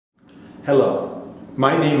Hello,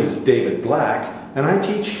 my name is David Black, and I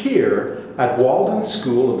teach here at Walden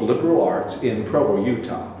School of Liberal Arts in Provo,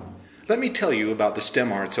 Utah. Let me tell you about the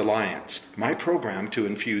STEM Arts Alliance, my program to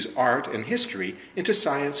infuse art and history into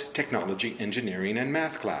science, technology, engineering, and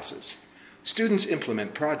math classes. Students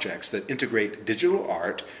implement projects that integrate digital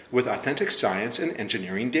art with authentic science and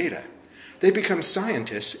engineering data. They become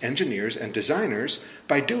scientists, engineers, and designers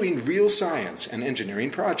by doing real science and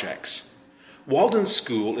engineering projects. Walden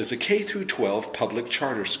School is a K-12 public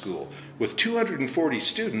charter school with 240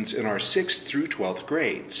 students in our 6th through 12th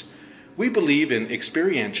grades. We believe in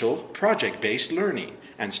experiential, project-based learning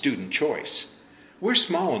and student choice. We're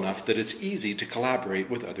small enough that it's easy to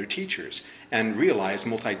collaborate with other teachers and realize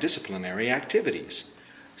multidisciplinary activities.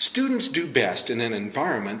 Students do best in an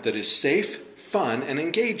environment that is safe, fun, and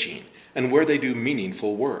engaging, and where they do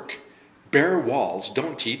meaningful work. Bare walls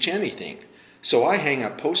don't teach anything. So I hang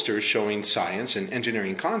up posters showing science and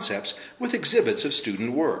engineering concepts with exhibits of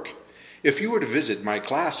student work. If you were to visit my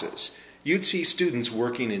classes, you'd see students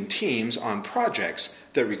working in teams on projects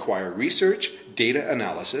that require research, data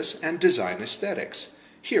analysis, and design aesthetics.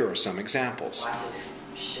 Here are some examples. Classes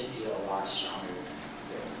should be a lot stronger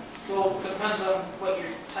than Well, it depends on what you're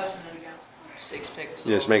testing it against. 6 pixels.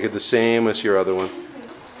 Just make it the same as your other one.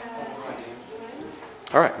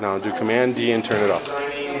 All right, now do Command D and turn it off.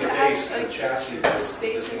 Designing the base and the chassis of the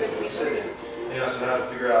city. You also know how to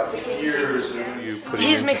figure out the gears and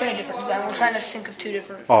He's making a different design. We're trying to think of two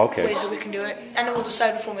different ways that we can do it, and then we'll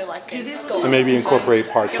decide which one we like. And maybe incorporate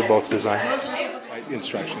parts of both designs.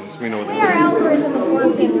 Instructions, we know Our that. algorithm is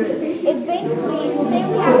working. It's basically,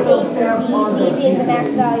 say we have A through B, B being the max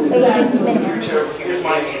value, A being the minimum. Here's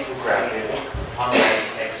my infographic on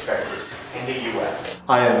life expectancy in the U.S.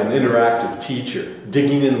 I am an interactive teacher,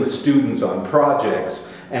 digging in with students on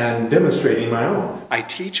projects and demonstrating my own. I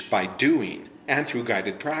teach by doing and through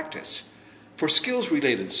guided practice. For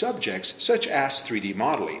skills-related subjects, such as 3D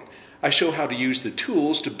modeling, I show how to use the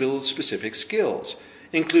tools to build specific skills,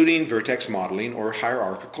 including vertex modeling or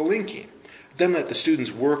hierarchical linking. Then let the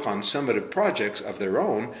students work on summative projects of their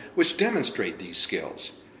own which demonstrate these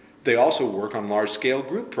skills. They also work on large-scale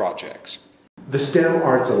group projects. The STEM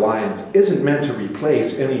Arts Alliance isn't meant to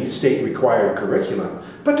replace any state-required curriculum,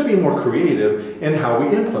 but to be more creative in how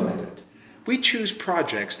we implement it. We choose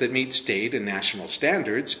projects that meet state and national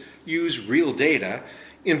standards, use real data,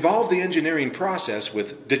 involve the engineering process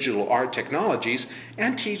with digital art technologies,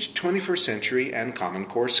 and teach 21st century and Common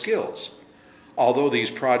Core skills. Although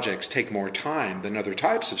these projects take more time than other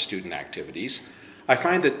types of student activities, I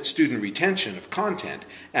find that student retention of content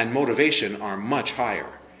and motivation are much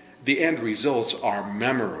higher. The end results are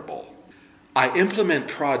memorable. I implement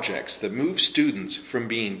projects that move students from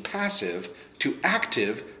being passive to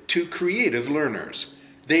active to creative learners.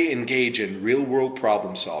 They engage in real-world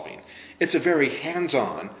problem solving. It's a very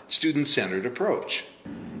hands-on, student-centered approach.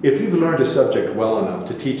 If you've learned a subject well enough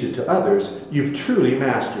to teach it to others, you've truly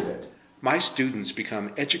mastered it. My students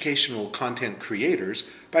become educational content creators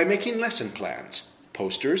by making lesson plans,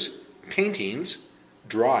 posters, paintings,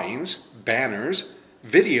 drawings, banners,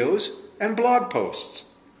 videos, and blog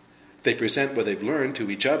posts. They present what they've learned to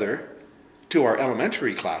each other, to our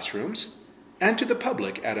elementary classrooms, and to the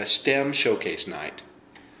public at a STEM showcase night.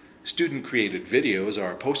 Student-created videos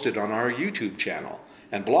are posted on our YouTube channel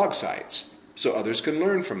and blog sites so others can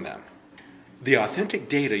learn from them. The authentic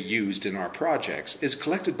data used in our projects is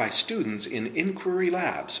collected by students in inquiry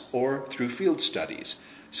labs or through field studies,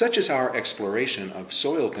 such as our exploration of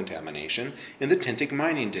soil contamination in the Tintic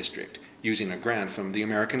Mining District using a grant from the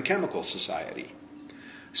American Chemical Society.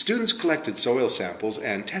 Students collected soil samples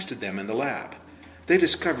and tested them in the lab. They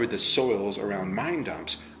discovered the soils around mine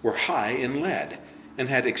dumps were high in lead and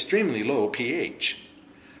had extremely low pH.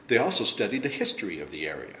 They also studied the history of the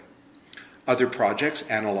area. Other projects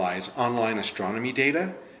analyze online astronomy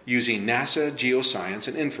data using NASA geoscience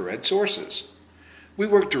and infrared sources. We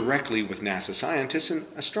work directly with NASA scientists and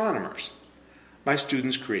astronomers. My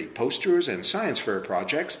students create posters and science fair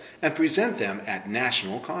projects and present them at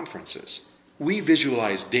national conferences. We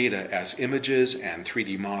visualize data as images and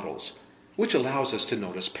 3D models, which allows us to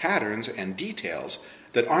notice patterns and details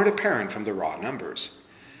that aren't apparent from the raw numbers.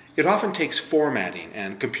 It often takes formatting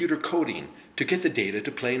and computer coding to get the data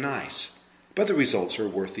to play nice, but the results are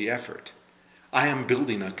worth the effort. I am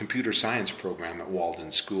building a computer science program at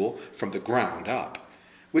Walden School from the ground up,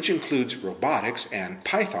 which includes robotics and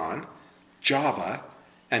Python, Java,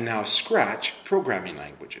 and now Scratch programming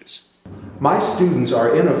languages. My students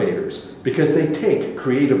are innovators because they take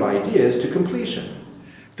creative ideas to completion.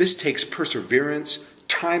 This takes perseverance,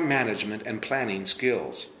 time management, and planning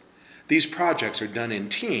skills. These projects are done in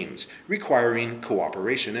teams, requiring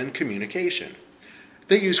cooperation and communication.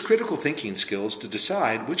 They use critical thinking skills to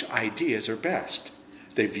decide which ideas are best.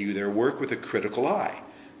 They view their work with a critical eye,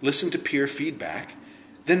 listen to peer feedback,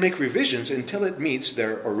 then make revisions until it meets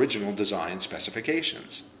their original design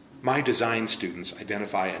specifications. My design students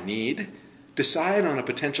identify a need, decide on a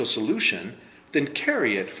potential solution, then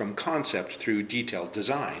carry it from concept through detailed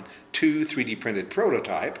design to 3D printed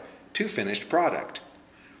prototype to finished product.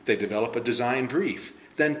 They develop a design brief,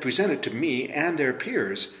 then present it to me and their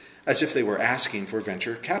peers as if they were asking for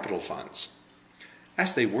venture capital funds.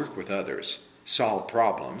 As they work with others, solve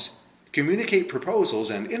problems, communicate proposals,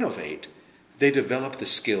 and innovate, they develop the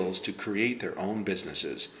skills to create their own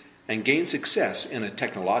businesses and gain success in a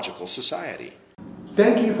technological society.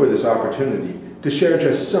 Thank you for this opportunity to share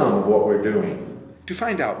just some of what we're doing. To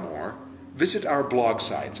find out more, visit our blog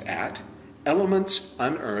sites at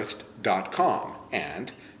elementsunearthed.com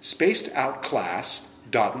and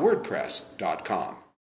spacedOutClass.wordpress.com.